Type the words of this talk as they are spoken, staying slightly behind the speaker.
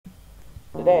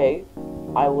Today,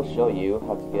 I will show you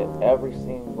how to get every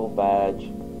single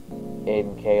badge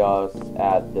in Chaos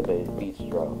at the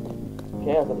Bistro.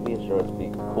 Chaos at the Bistro is a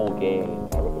pretty cool game.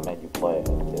 I recommend you play it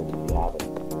if you haven't.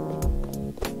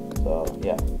 So,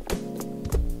 yeah.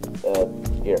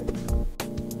 Here.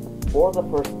 For the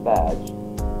first badge,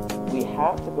 we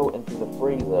have to go into the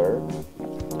freezer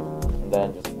and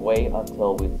then just wait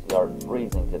until we start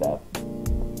freezing to death.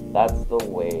 That's the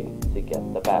way to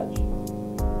get the badge.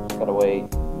 Just gotta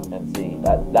wait and see.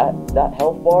 That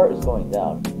health bar is going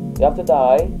down. You have to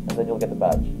die, and then you'll get the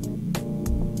badge.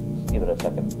 Just give it a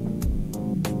second.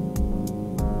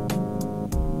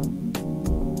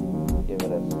 Give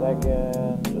it a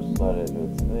second. Just let it do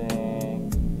its thing.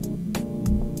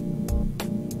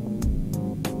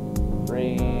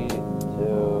 3,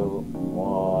 2,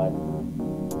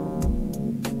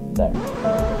 1. There. You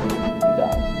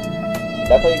die.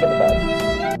 That's how you get the badge.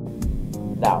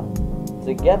 Now,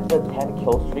 to get the 10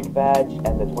 kill streak badge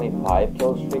and the 25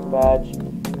 kill streak badge,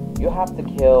 you have to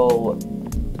kill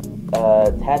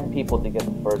 10 people to get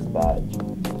the first badge.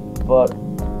 But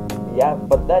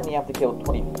then you have to kill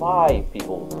 25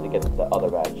 people to get the other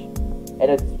badge.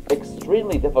 And it's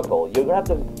extremely difficult. You're gonna have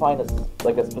to find a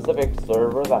specific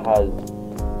server that has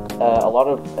a lot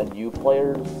of new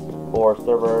players, or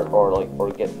server,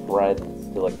 or get friends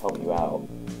to help you out.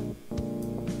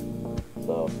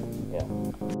 So yeah.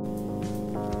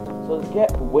 So to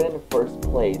get win in first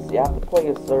place, you have to play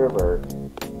a server,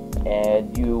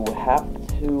 and you have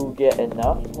to get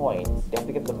enough points. You have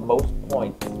to get the most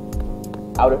points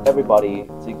out of everybody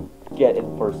to get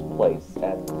in first place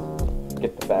and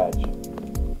get the badge.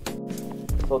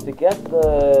 So to get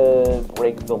the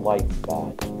break the lights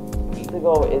badge, you need to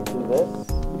go into this.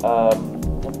 You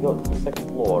have to go to the second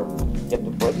floor. You have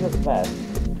to break this vent.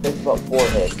 It takes about 4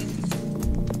 hits.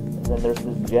 And then there's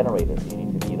this generator you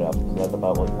need to heat up. So that's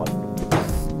about 1.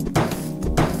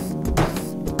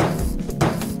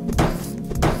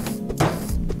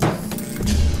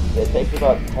 It takes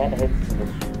about 10 hits to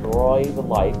destroy the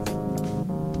lights,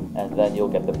 and then you'll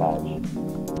get the badge.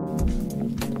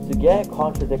 To get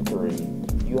contradictory,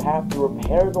 you have to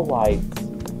repair the lights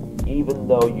even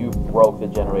though you broke the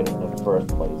generator in the first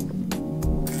place.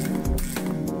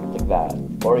 Like that.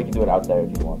 Or you can do it out there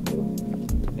if you want to.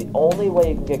 The only way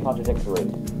you can get contradictory,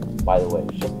 by the way,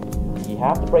 is just you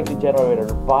have to break the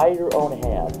generator by your own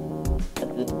hand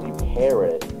and then repair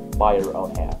it by your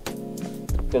own hand.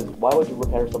 Because why would you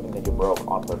repair something that you broke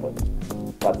on purpose?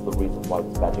 That's the reason why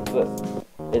this badge exists.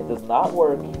 It does not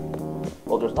work.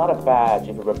 Well, there's not a badge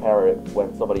if you repair it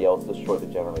when somebody else destroyed the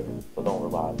generator, so don't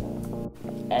rely on that.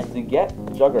 And to get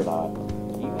Juggernaut,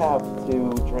 you have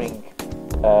to drink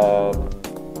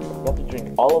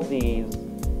all of these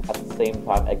at the same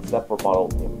time except for Bottle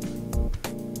Team.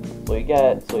 So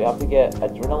you have to get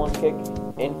Adrenaline Kick,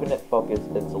 Infinite Focus,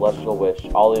 and Celestial Wish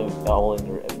all in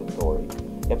your inventory.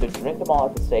 You have to drink them all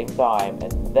at the same time,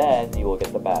 and then you will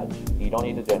get the badge. You don't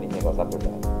need to do anything else after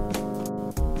that.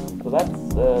 So that's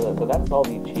all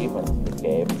the achievements in this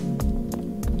game.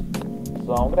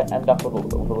 So I'm gonna end up with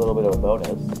a little bit of a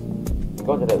bonus. You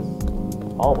go to this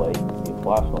hallway, see a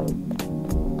flashlight.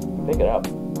 Pick it up,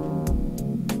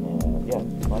 and yeah,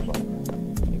 flashlight.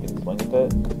 You can swing with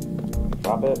it,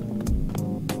 drop it.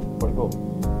 Pretty cool.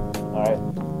 All right.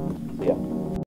 See ya.